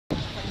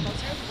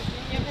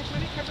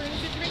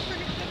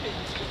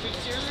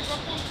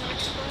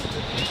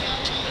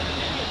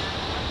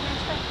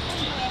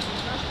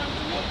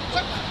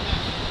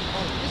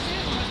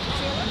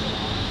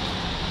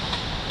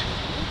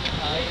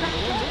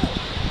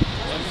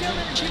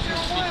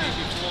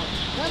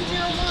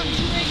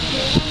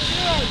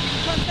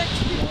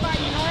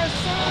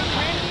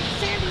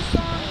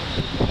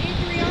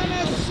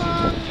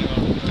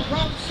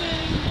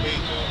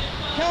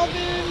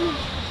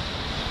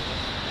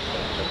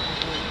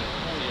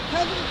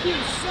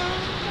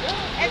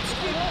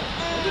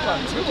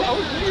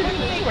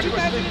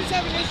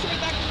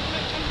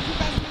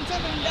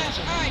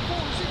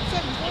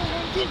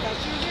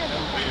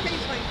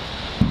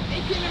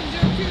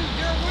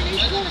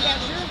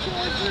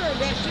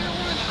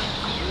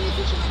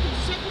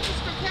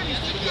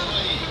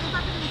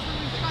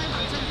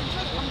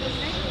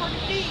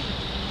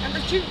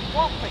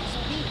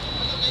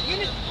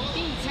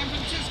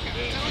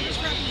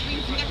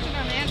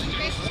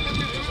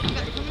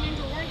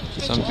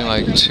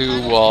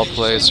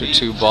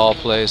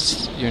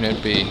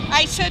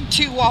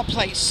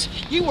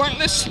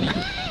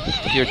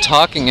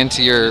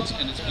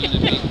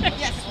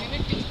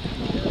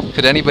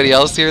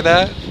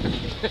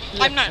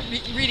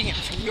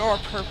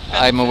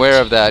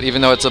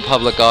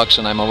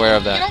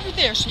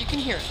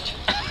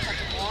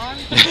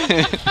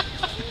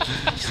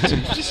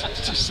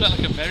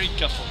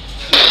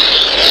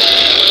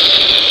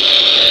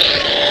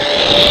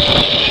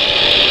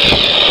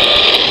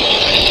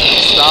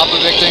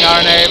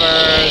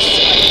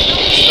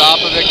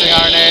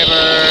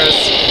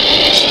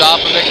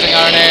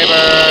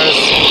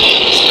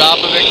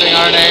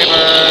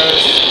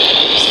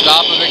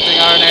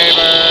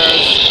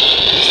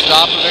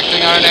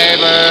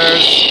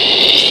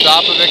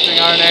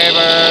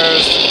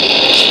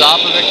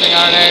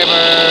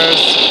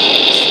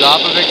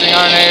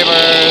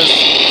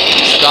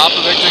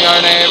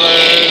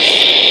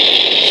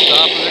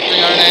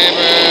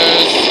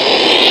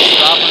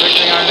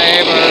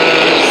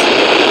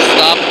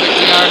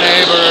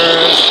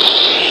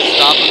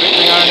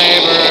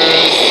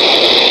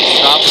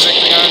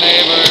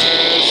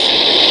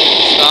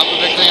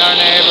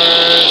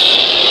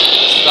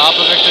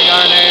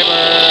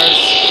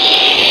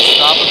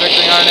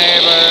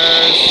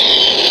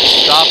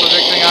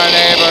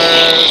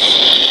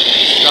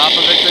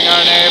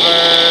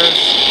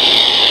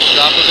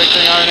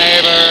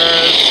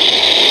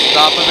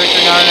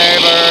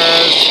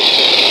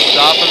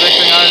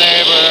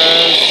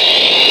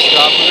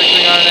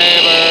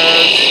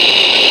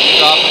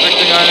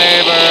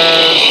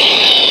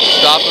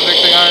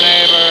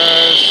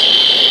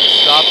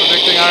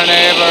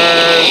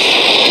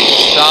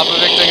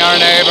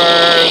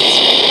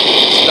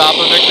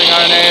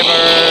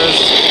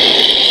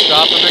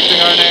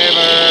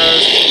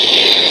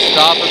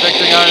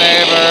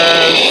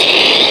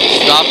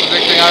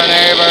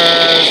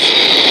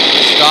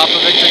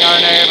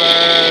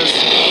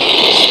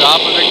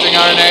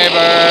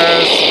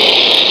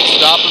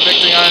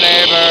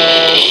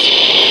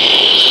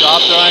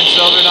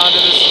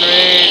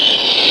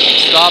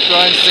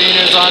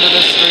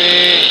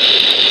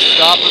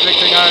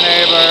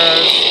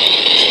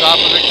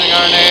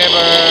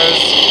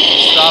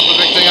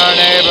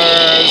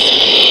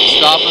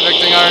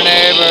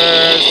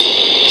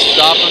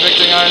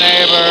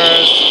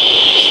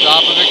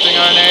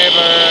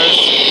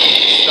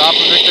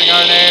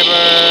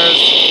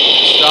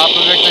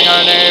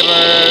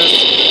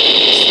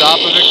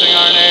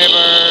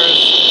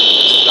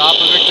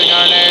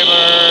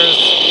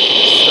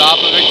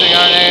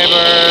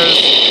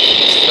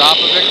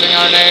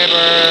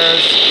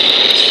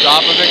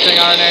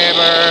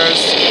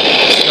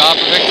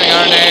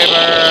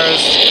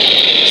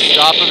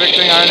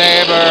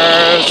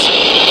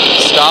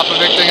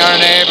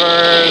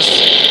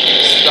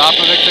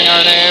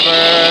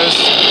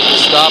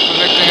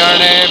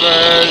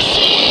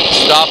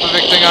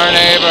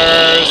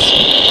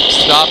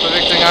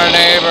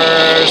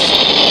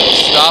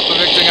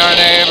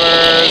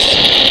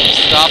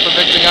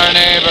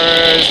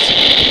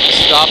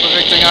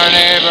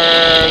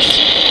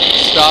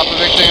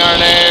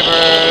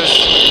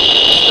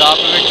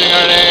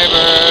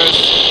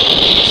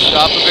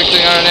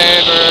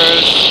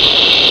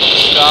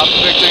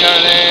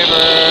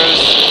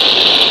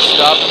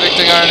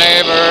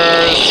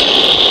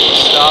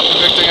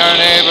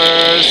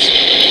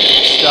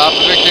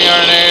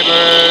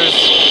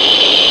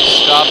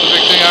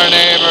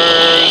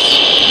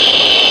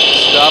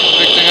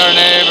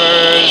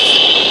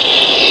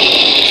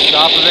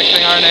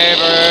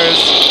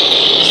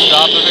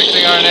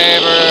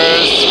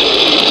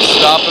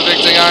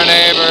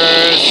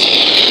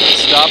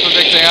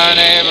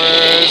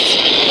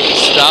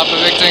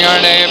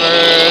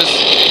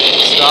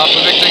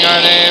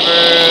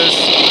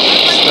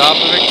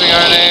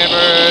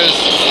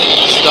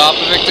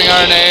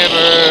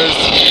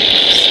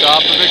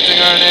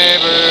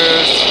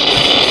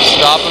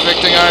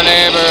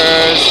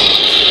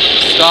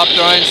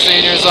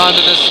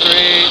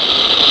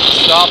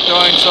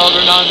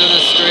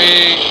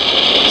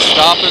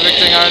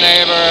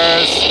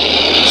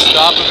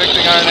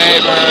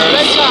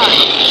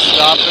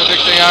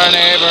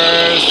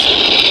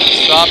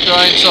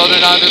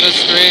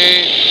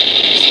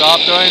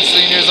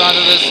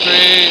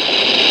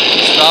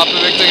Stop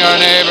evicting our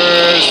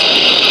neighbors.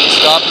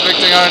 Stop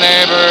evicting our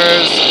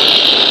neighbors.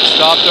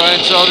 Stop throwing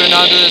children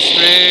onto the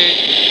street.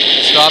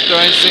 Stop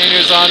throwing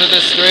seniors onto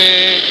the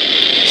street.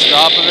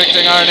 Stop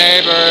evicting our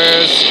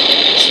neighbors.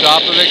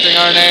 Stop evicting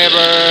our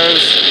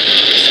neighbors.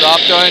 Stop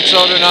throwing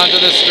children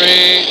onto the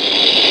street.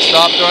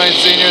 Stop throwing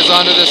seniors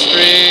onto the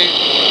street.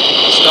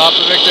 Stop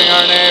evicting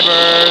our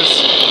neighbors.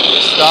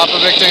 Stop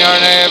evicting our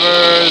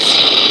neighbors.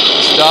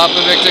 Stop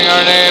evicting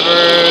our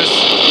neighbors.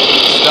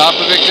 Stop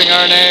evicting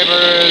our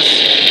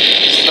neighbors.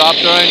 Stop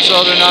throwing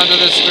children onto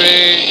the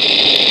street.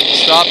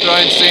 Stop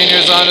throwing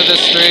seniors onto the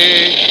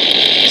street.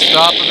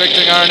 Stop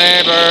evicting our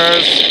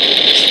neighbors.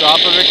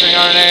 Stop evicting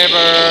our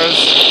neighbors.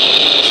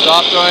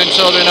 Stop throwing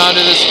children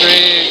onto the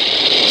street.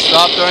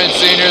 Stop throwing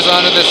seniors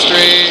onto the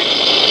street.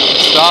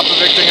 Stop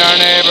evicting our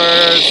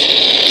neighbors.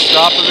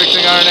 Stop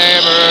evicting our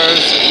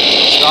neighbors.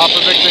 Stop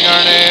evicting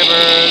our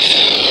neighbors.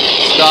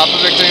 Stop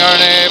evicting our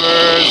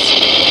neighbors.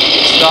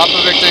 Stop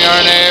evicting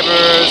our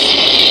neighbors.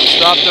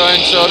 Stop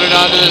throwing children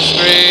onto the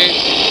street.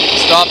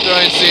 Stop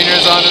throwing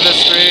seniors onto the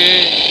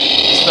street.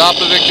 Stop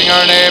evicting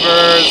our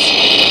neighbors.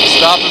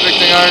 Stop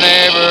evicting our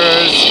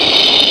neighbors.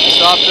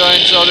 Stop throwing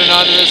children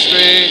onto the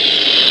street.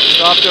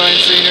 Stop throwing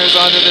seniors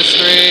onto the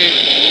street.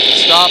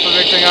 Stop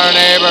evicting our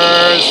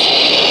neighbors.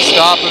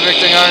 Stop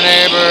evicting our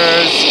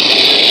neighbors.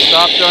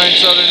 Stop throwing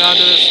children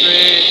onto the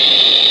street.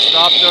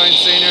 Stop throwing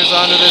seniors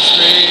onto the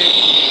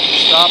street.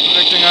 Stop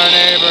evicting our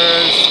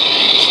neighbors.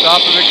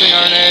 Stop evicting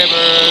our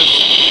neighbors.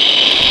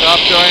 Stop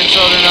throwing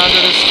children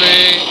onto the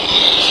street.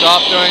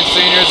 Stop throwing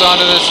seniors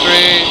onto the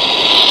street.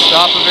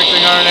 Stop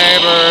evicting our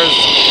neighbors.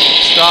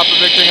 Stop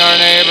evicting our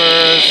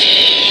neighbors.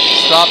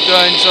 Stop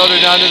throwing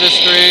children onto the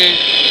street.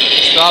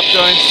 Stop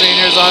throwing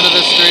seniors onto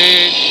the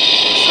street.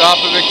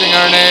 Stop evicting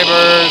our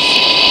neighbors.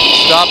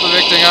 Stop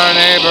evicting our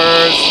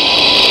neighbors.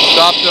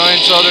 Stop throwing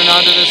children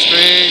onto the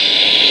street.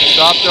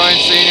 Stop throwing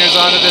seniors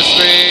onto the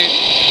street.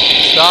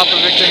 Stop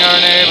evicting our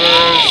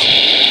neighbors.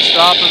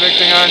 Stop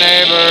evicting our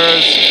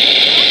neighbors.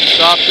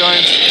 Stop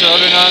throwing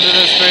children onto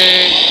the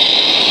street.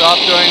 Stop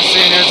throwing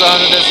seniors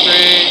onto the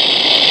street.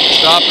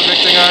 Stop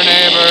evicting our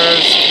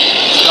neighbors.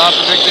 Stop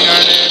evicting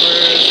our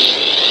neighbors.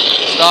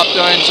 Stop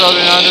throwing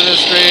children onto the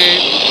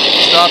street.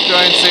 Stop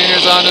throwing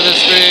seniors onto the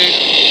street.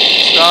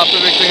 Stop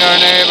evicting our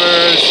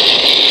neighbors.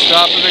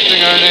 Stop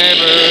evicting our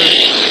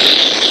neighbors.